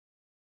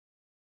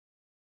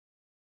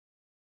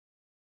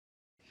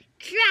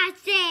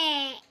Trust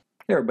it!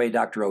 Hey everybody,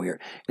 Dr. O here.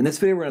 In this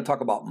video we're going to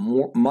talk about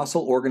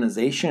muscle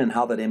organization and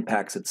how that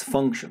impacts its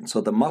function.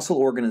 So the muscle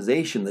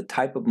organization, the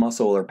type of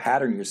muscle or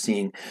pattern you're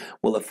seeing,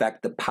 will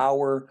affect the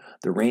power,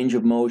 the range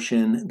of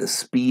motion, the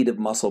speed of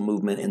muscle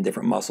movement in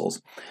different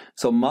muscles.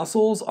 So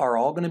muscles are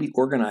all going to be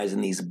organized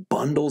in these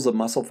bundles of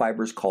muscle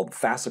fibers called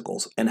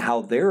fascicles, and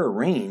how they're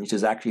arranged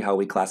is actually how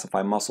we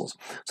classify muscles.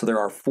 So there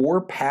are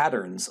 4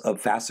 patterns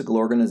of fascicle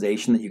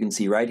organization that you can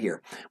see right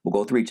here. We'll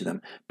go through each of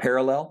them: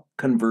 parallel,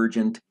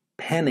 convergent,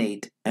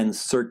 pennate, and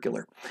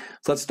circular.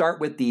 So let's start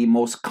with the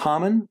most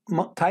common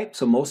type.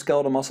 So most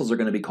skeletal muscles are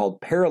going to be called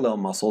parallel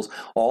muscles.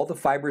 All the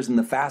fibers in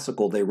the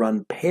fascicle, they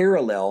run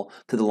parallel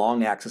to the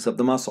long axis of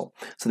the muscle.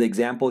 So the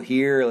example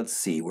here, let's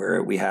see,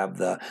 where we have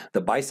the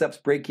biceps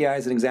brachii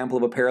is an example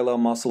of a parallel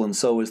muscle, and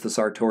so is the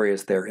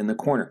sartorius there in the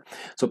corner.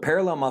 So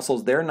parallel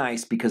muscles, they're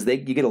nice because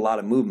you get a lot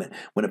of movement.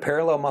 When a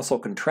parallel muscle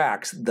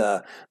contracts,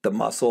 the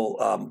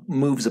muscle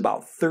moves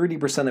about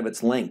 30% of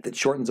its length. It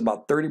shortens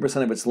about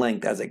 30% of its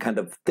length as it kind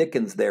of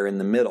thickens there in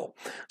the middle.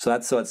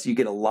 So you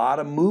get a lot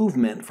of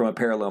movement from a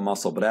parallel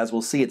muscle, but as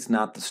we'll see, it's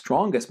not the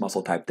strongest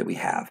muscle type that we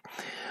have.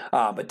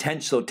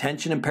 So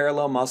tension in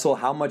parallel muscle,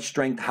 how much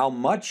strength, how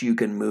much you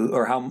can move,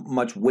 or how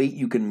much weight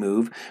you can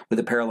move with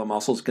a parallel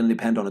muscle is going to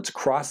depend on its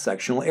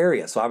cross-sectional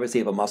area. So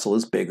obviously if a muscle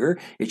is bigger,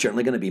 it's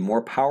certainly going to be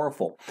more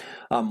powerful.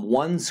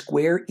 1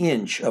 square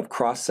inch of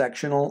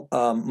cross-sectional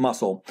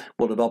muscle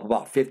will develop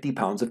about 50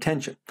 pounds of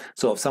tension.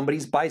 So if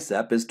somebody's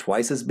bicep is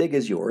twice as big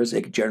as yours,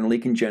 it generally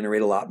can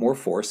generate a lot more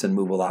force and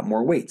move a lot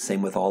more weight.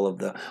 Same with all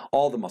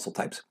the muscle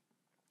types,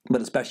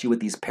 but especially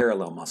with these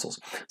parallel muscles.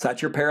 So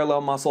that's your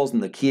parallel muscles,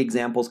 and the key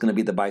example is going to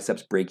be the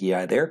biceps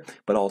brachii there,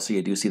 but also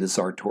you do see the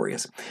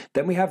sartorius.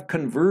 Then we have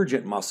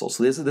convergent muscles.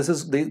 So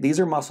these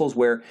are muscles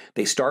where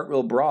they start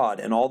real broad,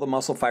 and all the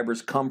muscle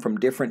fibers come from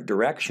different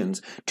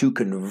directions to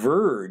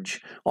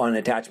converge on an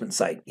attachment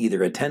site,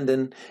 either a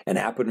tendon, an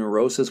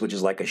aponeurosis, which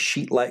is like a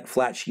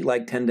flat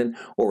sheet-like tendon,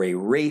 or a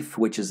raphe,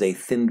 which is a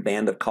thin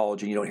band of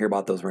collagen. You don't hear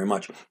about those very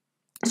much.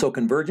 So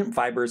convergent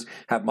fibers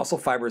have muscle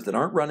fibers that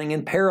aren't running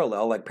in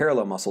parallel like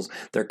parallel muscles.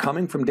 They're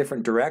coming from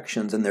different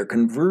directions and they're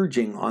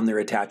converging on their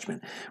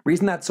attachment.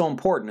 Reason that's so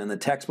important, and the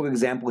textbook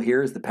example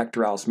here is the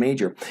pectoralis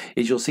major,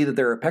 is you'll see that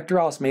there are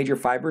pectoralis major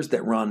fibers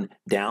that run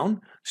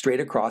down, straight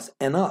across,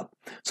 and up.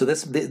 So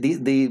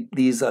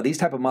these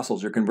type of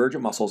muscles, your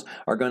convergent muscles,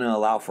 are going to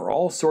allow for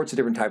all sorts of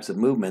different types of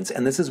movements,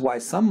 and this is why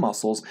some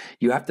muscles,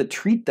 you have to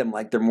treat them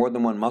like they're more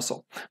than one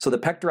muscle. So the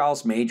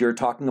pectoralis major,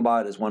 talking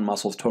about it as one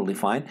muscle is totally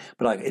fine,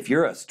 but like if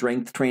you're a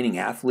strength training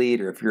athlete,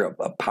 or if you're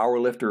a power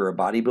lifter or a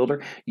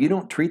bodybuilder, you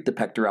don't treat the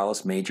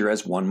pectoralis major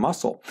as one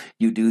muscle.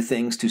 You do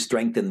things to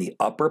strengthen the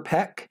upper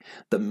pec,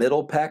 the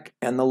middle pec,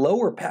 and the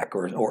lower pec,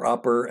 or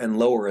upper and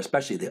lower,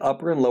 especially the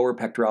upper and lower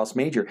pectoralis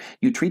major.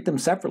 You treat them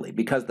separately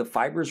because the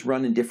fibers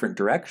run in different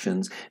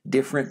directions.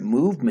 Different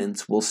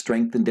movements will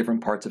strengthen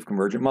different parts of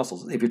convergent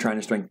muscles if you're trying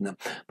to strengthen them.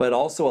 But it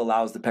also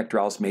allows the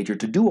pectoralis major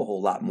to do a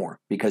whole lot more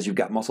because you've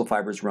got muscle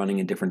fibers running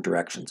in different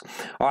directions.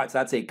 All right,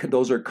 so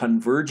those are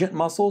convergent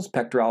muscles,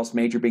 pectoralis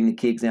major being the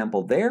key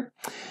example there.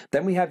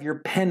 Then we have your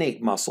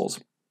pennate muscles.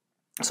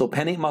 So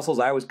pennate muscles,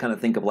 I always kind of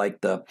think of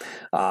like the,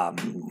 I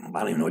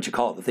don't even know what you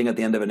call it, the thing at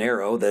the end of an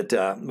arrow that,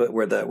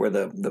 where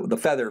the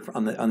feather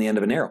on the end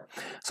of an arrow.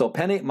 So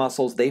pennate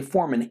muscles, they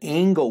form an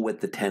angle with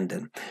the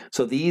tendon.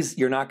 So these,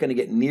 you're not going to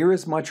get near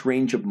as much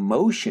range of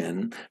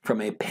motion from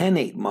a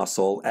pennate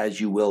muscle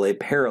as you will a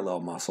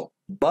parallel muscle.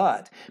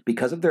 But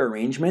because of their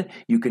arrangement,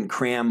 you can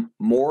cram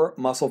more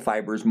muscle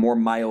fibers, more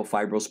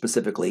myofibrils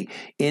specifically,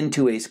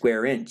 into a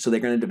square inch. So they're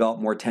going to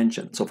develop more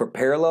tension. So for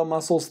parallel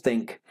muscles,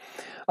 think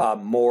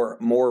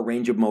more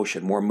range of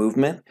motion, more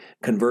movement.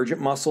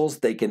 Convergent muscles,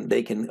 they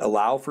can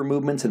allow for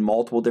movements in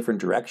multiple different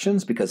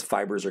directions because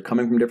fibers are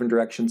coming from different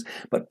directions.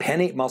 But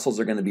pennate muscles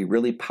are going to be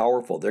really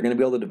powerful. They're going to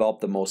be able to develop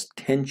the most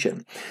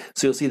tension.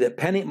 So you'll see that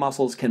pennate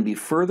muscles can be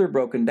further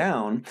broken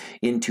down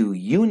into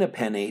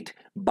unipennate,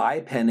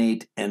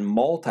 bipennate, and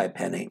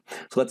multipennate.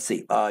 So let's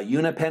see,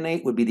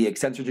 unipennate would be the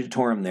extensor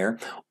digitorum there.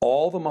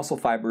 All the muscle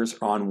fibers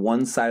are on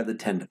one side of the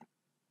tendon.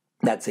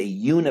 That's a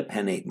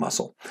unipennate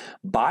muscle.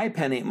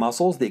 Bipennate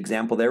muscles, the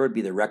example there would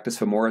be the rectus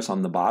femoris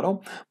on the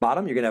bottom. You're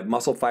going to have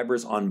muscle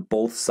fibers on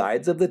both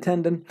sides of the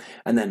tendon.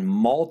 And then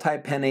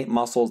multipennate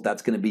muscles,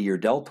 that's going to be your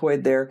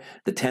deltoid there.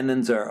 The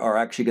tendons are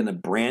actually going to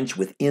branch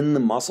within the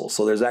muscle.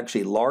 So there's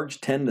actually large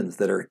tendons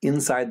that are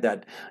inside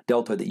that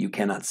deltoid that you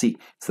cannot see.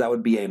 So that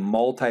would be a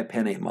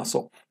multipennate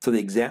muscle. So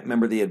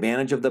remember, the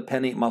advantage of the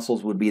pennate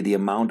muscles would be the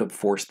amount of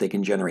force they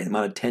can generate, the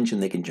amount of tension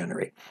they can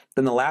generate.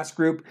 Then the last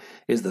group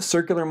is the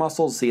circular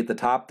muscles. See at the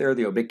top there,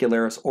 the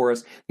orbicularis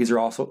oris. These are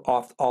also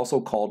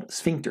called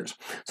sphincters.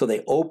 So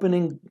they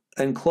open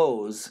and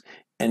close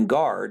and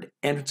guard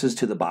entrances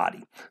to the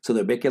body. So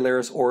the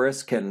orbicularis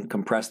oris can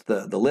compress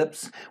the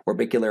lips,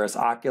 orbicularis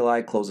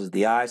oculi closes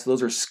the eyes. So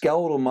those are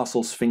skeletal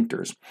muscle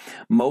sphincters.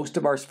 Most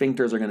of our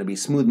sphincters are going to be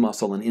smooth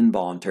muscle and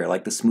involuntary,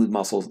 like the smooth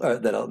muscles, the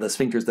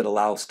sphincters that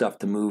allow stuff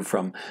to move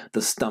from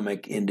the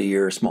stomach into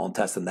your small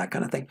intestine, that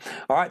kind of thing.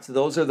 All right, so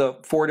those are the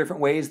 4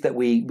 different ways that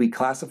we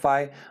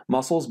classify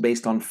muscles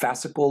based on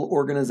fascicle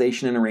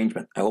organization and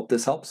arrangement. I hope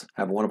this helps.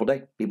 Have a wonderful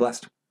day. Be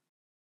blessed.